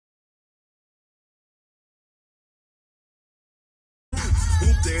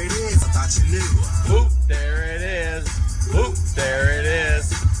what you knew. Whoop, there it is. Whoop, there it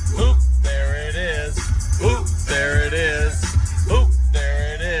is. Whoop, there it is. Whoop, there it is. Whoop,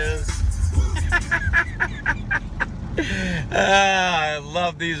 there it is. I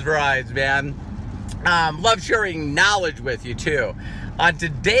love these rides, man. Love sharing knowledge with you too. On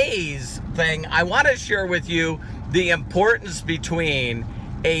today's thing, I want to share with you the importance between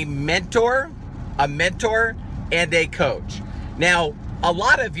a mentor, and a coach. Now, a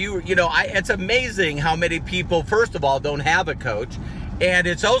lot of you, it's amazing how many people, first of all, don't have a coach. And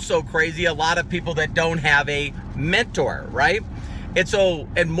it's also crazy, a lot of people that don't have a mentor, right?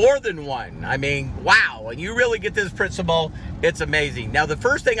 And more than one. I mean, wow, when you really get this principle, it's amazing. Now, the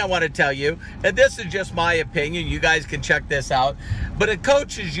first thing I want to tell you, and this is just my opinion, you guys can check this out, but a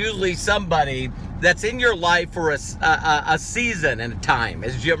coach is usually somebody that's in your life for a season and a time,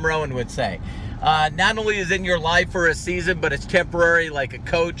 as Jim Rohn would say. Not only is in your life for a season, but it's temporary, like a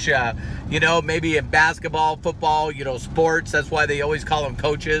coach, maybe in basketball, football, sports. That's why they always call them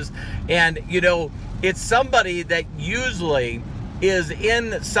coaches. And, it's somebody that usually is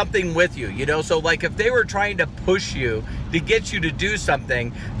in something with you, so like if they were trying to push you to get you to do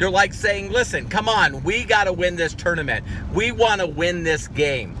something, they're like saying, listen, come on, we got to win this tournament. We want to win this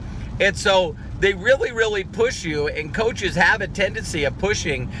game. And so they really, really push you, and coaches have a tendency of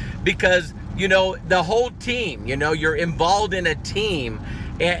pushing because, the whole team, you're involved in a team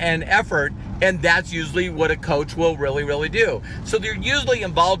and effort, and that's usually what a coach will really, really do. So they're usually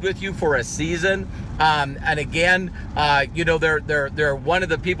involved with you for a season. And again, they're one of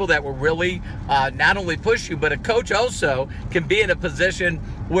the people that will really not only push you, but a coach also can be in a position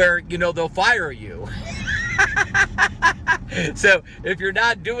where, they'll fire you. So if you're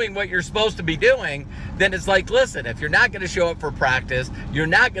not doing what you're supposed to be doing, then it's like, listen, if you're not going to show up for practice, you're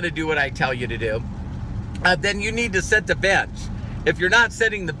not going to do what I tell you to do, then you need to set the bench. If you're not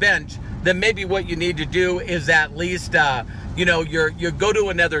setting the bench, then maybe what you need to do is at least, you go to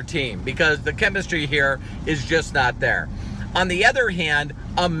another team, because the chemistry here is just not there. On the other hand,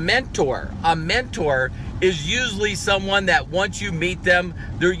 a mentor is usually someone that once you meet them,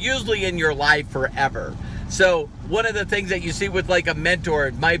 they're usually in your life forever. So one of the things that you see with like a mentor,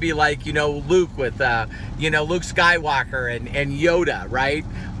 it might be like, Luke with, Luke Skywalker and Yoda, right?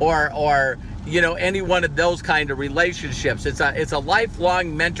 Or any one of those kind of relationships. It's a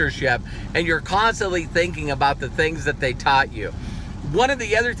lifelong mentorship, and you're constantly thinking about the things that they taught you. One of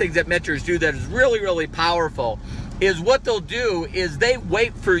the other things that mentors do that is really, really powerful is what they'll do is they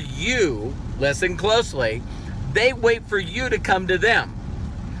wait for you, listen closely, they wait for you to come to them.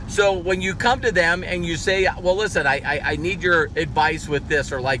 So when you come to them and you say, well, listen, I need your advice with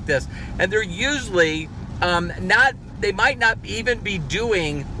this or like this, and they're usually they might not even be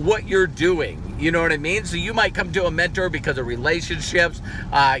doing what you're doing. You know what I mean? So you might come to a mentor because of relationships,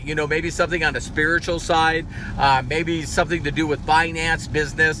 maybe something on the spiritual side, maybe something to do with finance,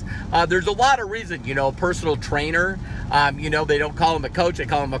 business. There's a lot of reasons, a personal trainer, they don't call him a coach, they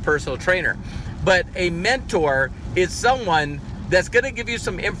call him a personal trainer. But a mentor is someone that's going to give you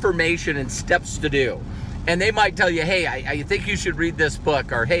some information and steps to do. And they might tell you, hey, I think you should read this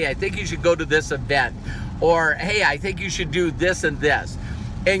book, or hey, I think you should go to this event, or hey, I think you should do this and this.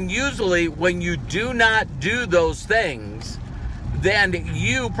 And usually when you do not do those things, then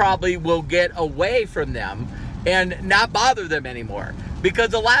you probably will get away from them and not bother them anymore. Because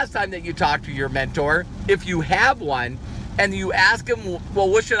the last time that you talk to your mentor, if you have one, and you ask them, well,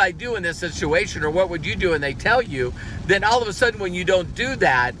 what should I do in this situation, or what would you do, and they tell you, then all of a sudden when you don't do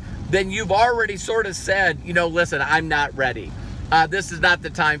that, then you've already sort of said, listen, I'm not ready. This is not the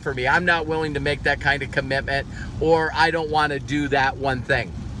time for me. I'm not willing to make that kind of commitment, or I don't want to do that one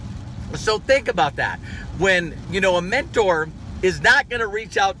thing. So think about that. When, a mentor is not going to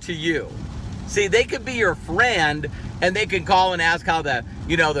reach out to you. See, they could be your friend, and they can call and ask how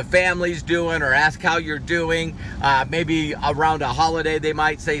the family's doing, or ask how you're doing. Maybe around a holiday, they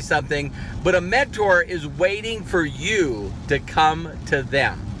might say something. But a mentor is waiting for you to come to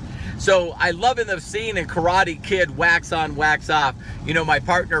them. So I love in the scene in Karate Kid, Wax On, Wax Off, my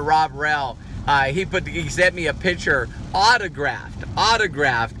partner, Rob Rell, he sent me a picture, autographed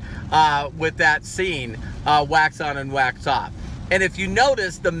with that scene, Wax On and Wax Off. And if you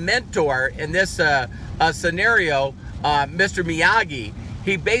notice, the mentor in this scenario, Mr. Miyagi,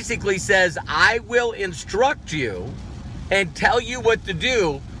 he basically says, I will instruct you and tell you what to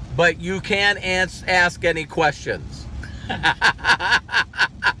do, but you can't ask any questions.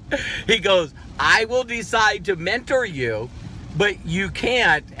 He goes, I will decide to mentor you, but you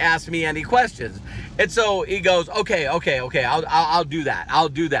can't ask me any questions. And so he goes, okay, I'll do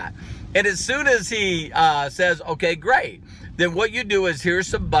that. And as soon as he says, okay, great, then what you do is here's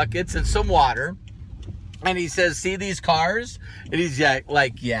some buckets and some water. And he says, see these cars? And he's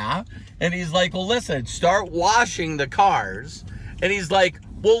like, yeah. And he's like, well, listen, start washing the cars. And he's like,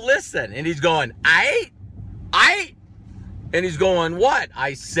 well, listen. And he's going, I. And he's going, what?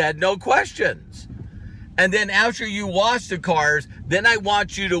 I said no questions. And then after you wash the cars, then I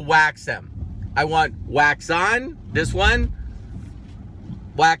want you to wax them. I want wax on, this one.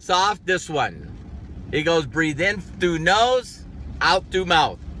 Wax off, this one. He goes, breathe in through nose, out through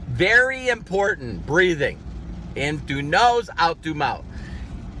mouth. Very important, breathing. In through nose, out through mouth.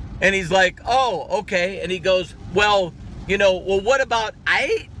 And he's like, oh, okay. And he goes, well, what about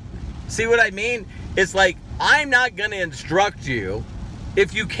I? See what I mean? It's like, I'm not going to instruct you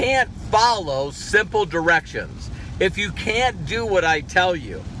if you can't follow simple directions. If you can't do what I tell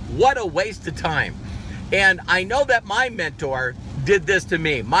you. What a waste of time. And I know that my mentor did this to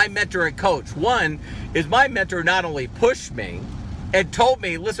me. My mentor and coach. One is my mentor not only pushed me and told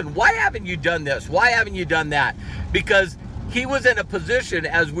me, listen, why haven't you done this? Why haven't you done that? Because he was in a position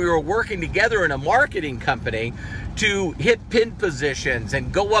as we were working together in a marketing company to hit pin positions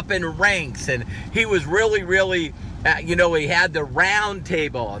and go up in ranks. And he was really, really, he had the round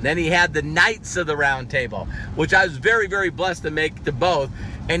table, and then he had the Knights of the Round Table, which I was very, very blessed to make to both.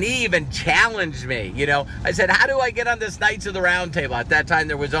 And he even challenged me, I said, how do I get on this Knights of the Round Table? At that time,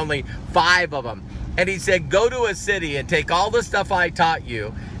 there was only 5 of them. And he said, go to a city and take all the stuff I taught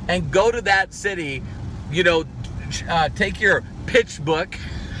you and go to that city, take your pitch book.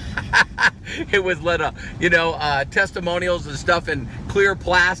 It was little, testimonials and stuff in clear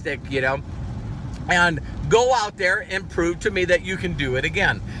plastic, and go out there and prove to me that you can do it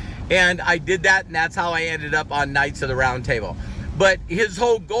again. And I did that, and that's how I ended up on Knights of the Round Table. But his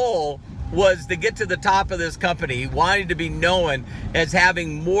whole goal was to get to the top of this company. He wanted to be known as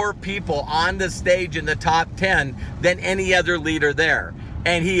having more people on the stage in the top 10 than any other leader there.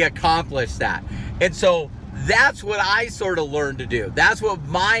 And he accomplished that. And so that's what I sort of learned to do. That's what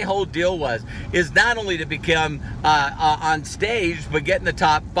my whole deal was, is not only to become on stage, but get in the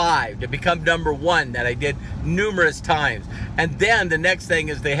top 5, to become number 1, that I did numerous times. And then the next thing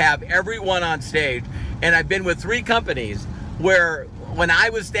is to have everyone on stage. And I've been with 3 companies where when I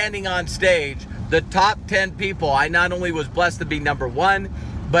was standing on stage, the top 10 people, I not only was blessed to be number 1,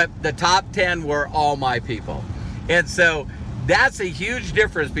 but the top 10 were all my people. And so that's a huge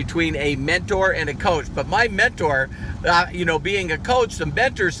difference between a mentor and a coach. But my mentor, being a coach, the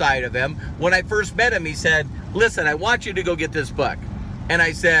mentor side of him, when I first met him, he said, listen, I want you to go get this book. And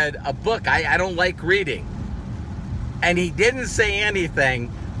I said, a book? I don't like reading. And he didn't say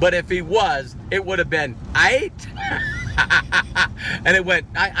anything, but if he was, it would have been, and it went,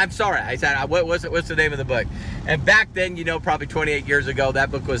 I'm sorry. I said, what's the name of the book? And back then, probably 28 years ago, that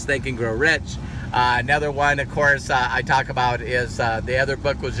book was Think and Grow Rich. Another one, of course, I talk about is the other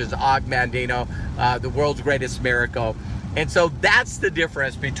book was just Og Mandino, The World's Greatest Miracle. And so that's the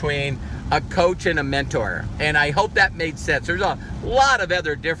difference between a coach and a mentor. And I hope that made sense. There's a lot of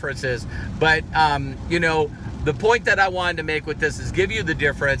other differences, but, the point that I wanted to make with this is give you the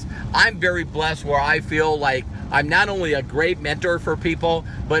difference. I'm very blessed where I feel like I'm not only a great mentor for people,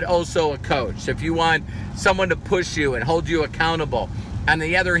 but also a coach. If you want someone to push you and hold you accountable. On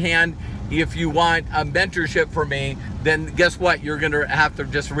the other hand, if you want a mentorship from me, then guess what? You're going to have to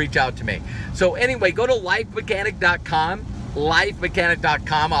just reach out to me. So anyway, go to lifemechanic.com,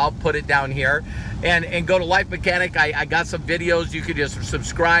 lifemechanic.com. I'll put it down here. And go to Life Mechanic. I got some videos. You can just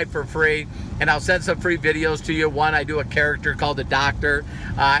subscribe for free, and I'll send some free videos to you. One, I do a character called the Doctor,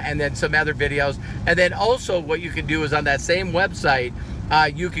 and then some other videos. And then also what you can do is on that same website,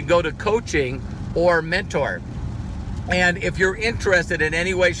 you can go to coaching or mentor. And if you're interested in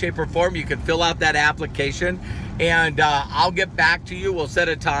any way, shape, or form, you can fill out that application, and I'll get back to you. We'll set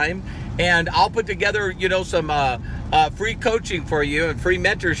a time, and I'll put together, some free coaching for you and free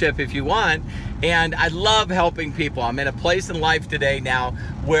mentorship if you want. And I love helping people. I'm in a place in life today now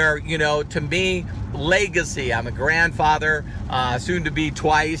where, to me, legacy. I'm a grandfather, soon to be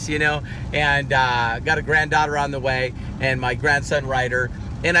twice, and got a granddaughter on the way, and my grandson Ryder.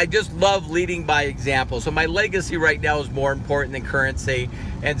 And I just love leading by example. So my legacy right now is more important than currency.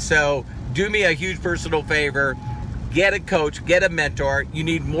 And so do me a huge personal favor. Get a coach, get a mentor. You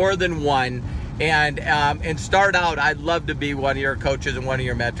need more than one. And start out. I'd love to be one of your coaches and one of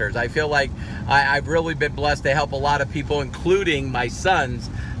your mentors. I feel like I've really been blessed to help a lot of people, including my sons,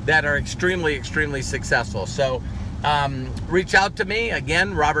 that are extremely, extremely successful. So reach out to me.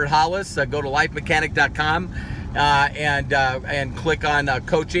 Again, Robert Hollis. Go to lifemechanic.com. and click on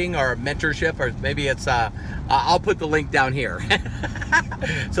coaching or mentorship, or maybe it's I'll put the link down here.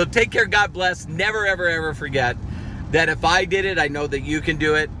 So take care. God bless. Never, ever, ever forget that if I did it, I know that you can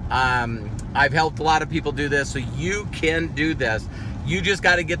do it. I've helped a lot of people do this, so you can do this. You just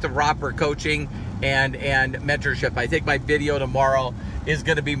got to get the proper coaching and mentorship. I think my video tomorrow is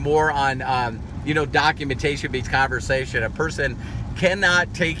going to be more on documentation beats conversation. A person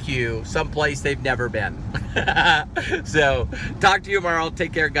cannot take you someplace they've never been. So talk to you tomorrow.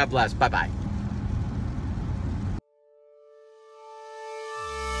 Take care. God bless. Bye-bye.